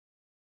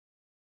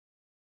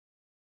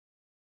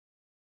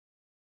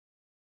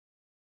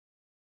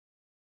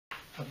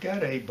I've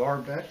got a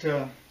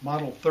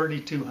model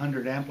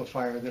 3200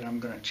 amplifier that I'm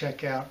going to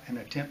check out and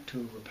attempt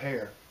to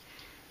repair.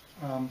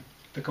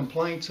 The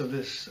complaints of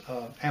this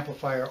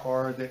amplifier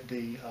are that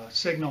the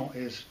signal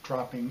is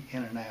dropping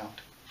in and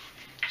out.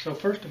 So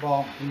first of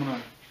all,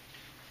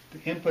 the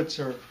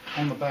inputs are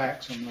on the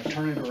back, so I'm going to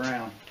turn it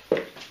around.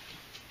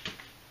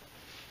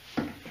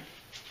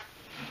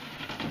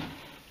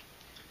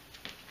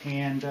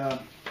 And I'm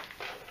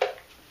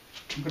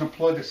going to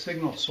plug a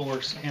signal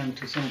source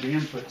into some of the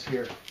inputs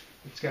here.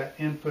 It's got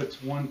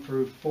inputs 1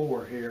 through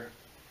 4 here,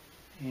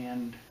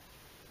 and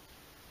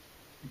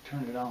you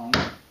turn it on.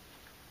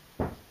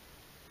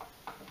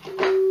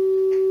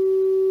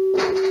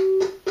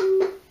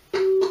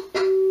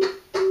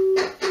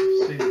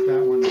 See if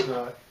that one's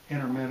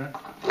intermittent.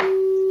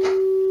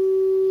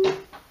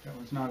 That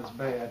one's not as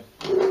bad.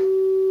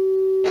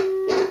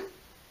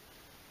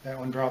 That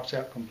one drops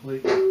out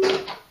completely.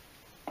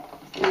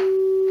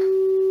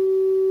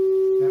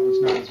 That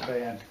one's not as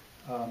bad.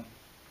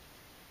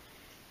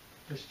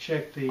 Let's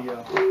check the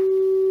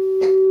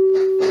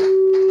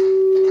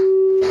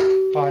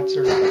pots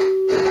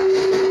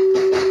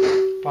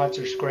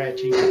are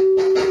scratchy. These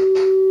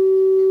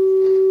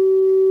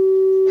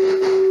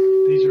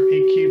are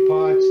EQ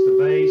pots, the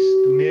bass,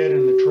 the mid,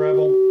 and the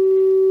treble,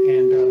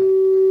 and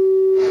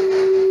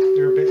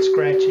they're a bit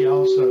scratchy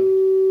also.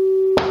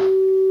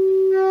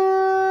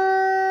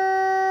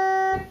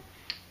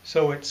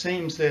 So it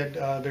seems that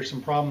there's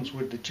some problems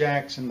with the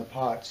jacks in the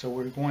pot, so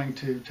we're going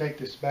to take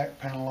this back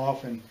panel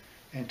off and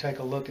take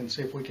a look and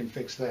see if we can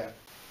fix that.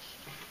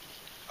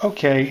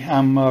 Okay,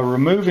 I'm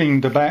removing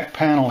the back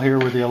panel here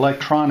with the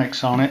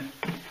electronics on it,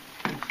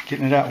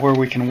 getting it out where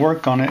we can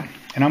work on it,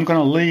 and I'm going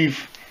to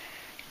leave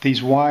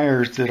these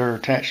wires that are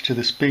attached to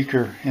the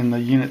speaker in the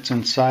units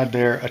inside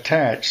there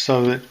attached,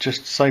 so that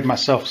just to save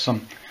myself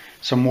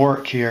some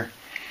work here.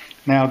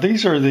 Now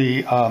these are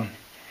the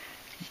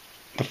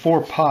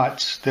 4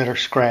 pots that are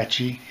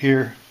scratchy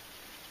here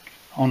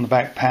on the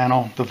back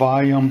panel, the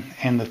volume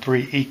and the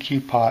 3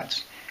 EQ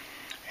pots.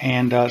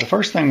 And the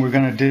first thing we're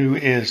going to do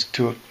is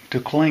to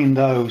clean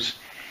those,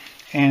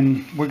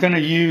 and we're going to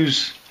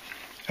use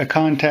a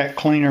contact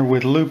cleaner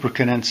with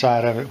lubricant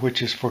inside of it,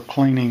 which is for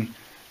cleaning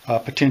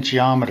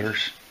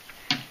potentiometers.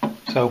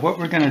 So what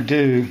we're going to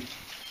do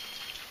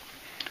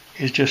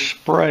is just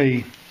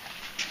spray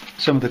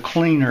some of the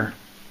cleaner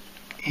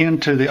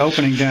into the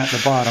opening down at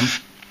the bottom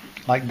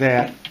like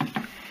that,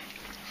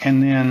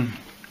 and then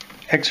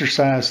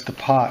exercise the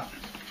pot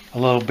a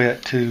little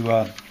bit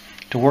to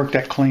work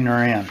that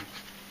cleaner in.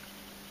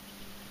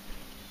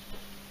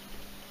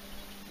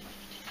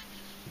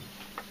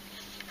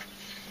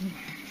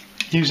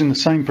 Using the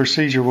same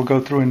procedure, we'll go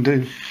through and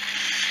do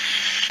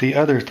the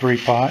other 3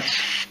 pots.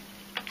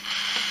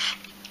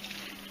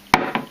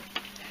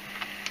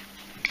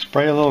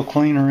 Spray a little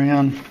cleaner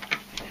in,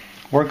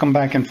 work them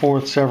back and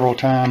forth several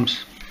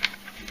times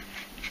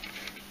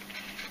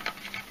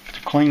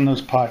to clean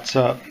those pots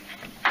up.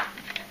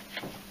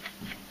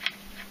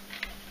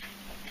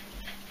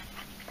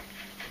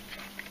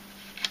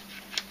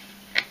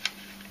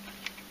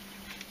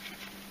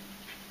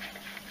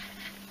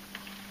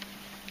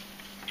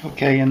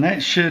 Okay, and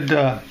that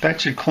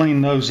should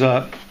clean those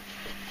up.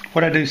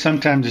 What I do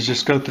sometimes is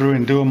just go through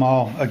and do them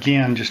all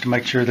again just to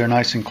make sure they're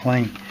nice and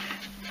clean.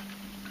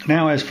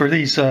 Now as for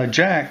these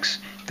jacks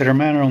that are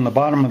mounted on the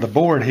bottom of the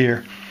board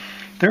here,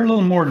 they're a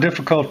little more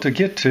difficult to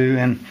get to,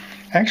 and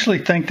I actually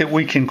think that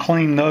we can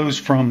clean those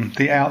from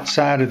the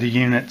outside of the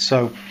unit.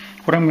 So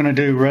what I'm going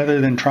to do, rather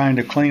than trying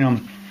to clean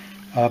them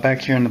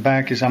back here in the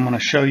back, is I'm going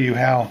to show you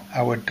how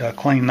I would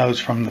clean those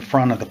from the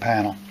front of the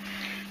panel.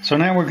 So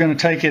now we're going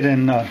to take it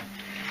and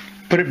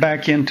put it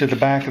back into the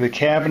back of the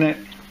cabinet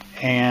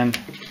and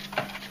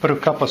put a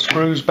couple of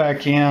screws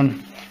back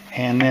in,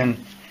 and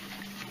then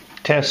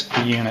test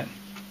the unit.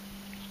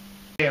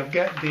 Okay, I've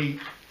got the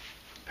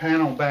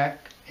panel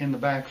back in the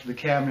back of the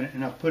cabinet,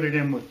 and I've put it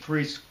in with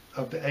 3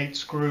 of the 8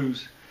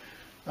 screws,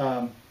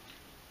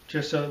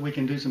 just so that we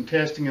can do some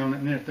testing on it,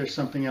 and then if there's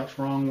something else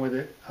wrong with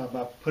it,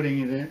 by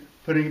putting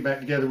it back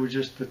together with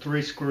just the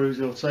 3 screws,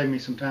 it'll save me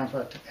some time if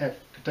I have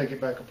to take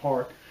it back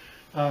apart.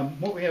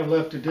 What we have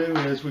left to do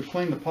is we've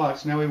cleaned the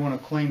pots. Now we want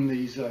to clean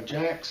these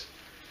jacks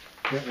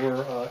that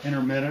were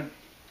intermittent.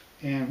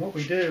 And what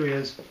we do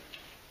is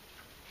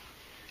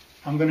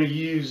I'm going to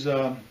use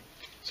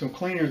some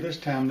cleaner this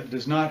time that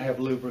does not have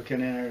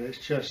lubricant in it. It's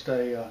just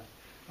a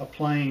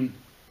plain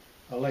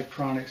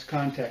electronics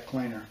contact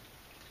cleaner.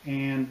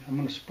 And I'm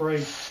going to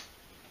spray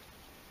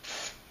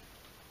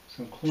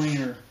some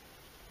cleaner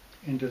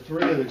into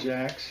 3 of the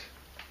jacks,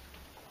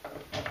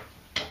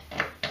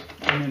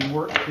 and then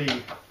work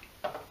the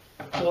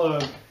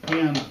plug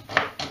in,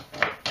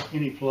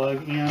 any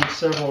plug in,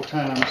 several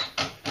times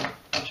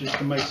just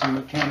to make some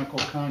mechanical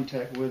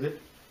contact with it.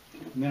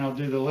 And then I'll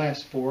do the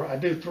last 4. I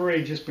do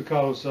 3 just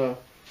because the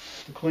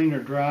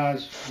cleaner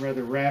dries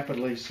rather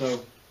rapidly,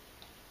 so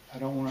I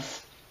don't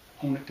want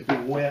it to be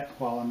wet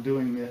while I'm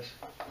doing this.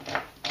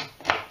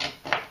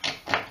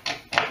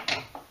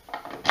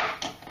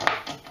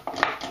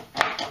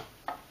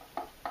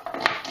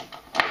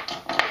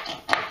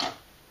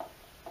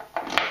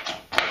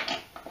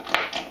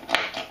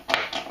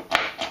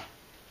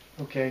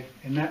 Okay,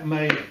 and that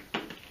may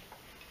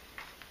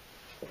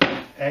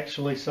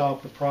actually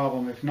solve the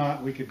problem. If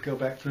not, we could go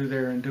back through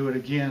there and do it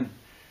again.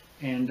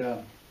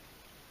 And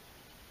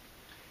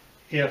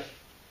if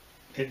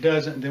it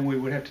doesn't, then we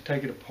would have to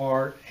take it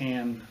apart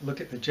and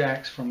look at the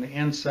jacks from the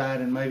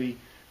inside and maybe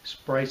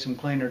spray some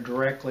cleaner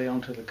directly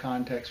onto the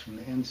contacts from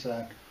the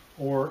inside.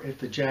 Or if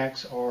the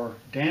jacks are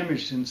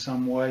damaged in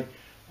some way,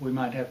 we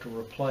might have to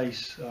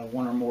replace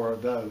one or more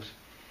of those.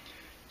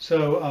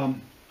 So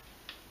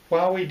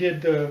while we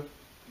did the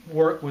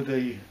work with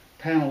the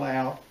panel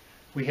out,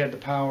 we had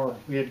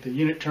the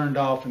unit turned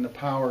off and the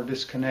power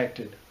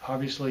disconnected.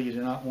 Obviously you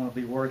do not want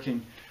to be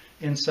working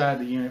inside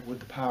the unit with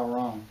the power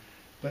on.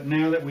 But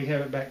now that we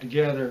have it back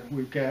together,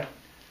 we've got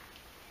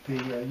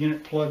the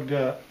unit plugged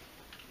up.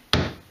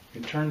 You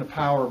can turn the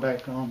power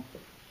back on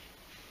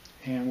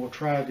and we'll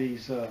try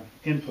these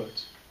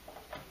inputs.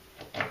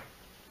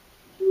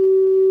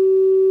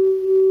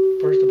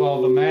 First of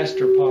all, the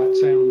master pot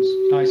sounds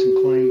nice and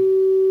clean.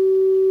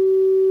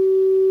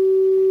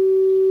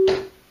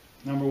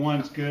 Number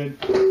 1's good.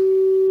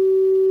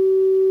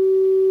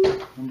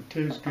 Number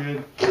 2's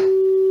good.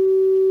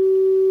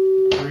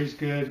 3's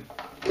good.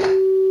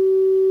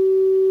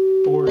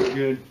 4's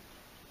good.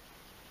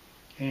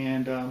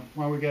 And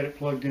while we got it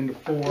plugged into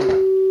 4,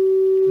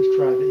 let's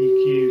try the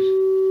EQs.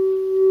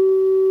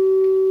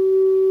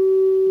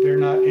 They're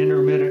not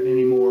intermittent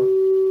anymore.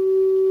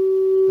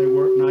 They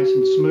work nice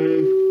and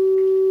smooth.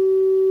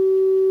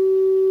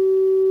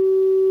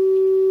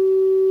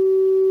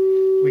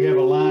 We have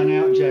a line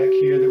out jack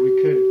here that we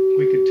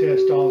could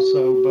test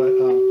also, but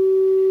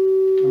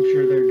I'm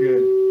sure they're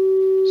good.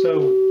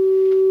 So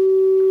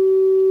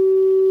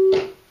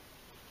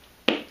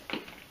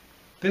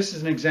this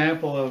is an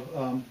example of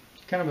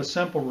kind of a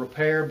simple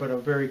repair, but a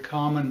very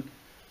common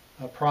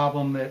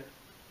problem that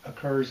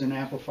occurs in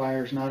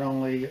amplifiers, not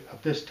only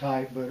of this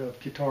type, but of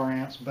guitar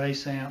amps,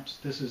 bass amps.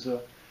 This is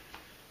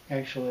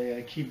actually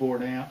a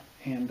keyboard amp,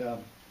 and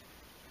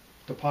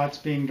the pot's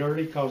being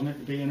dirty, causing it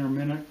to be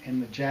intermittent,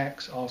 and the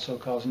jacks also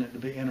causing it to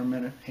be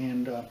intermittent,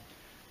 and a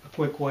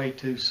quick way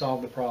to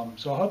solve the problem.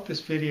 So I hope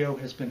this video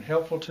has been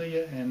helpful to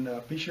you, and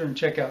be sure and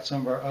check out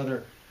some of our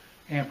other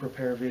amp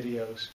repair videos.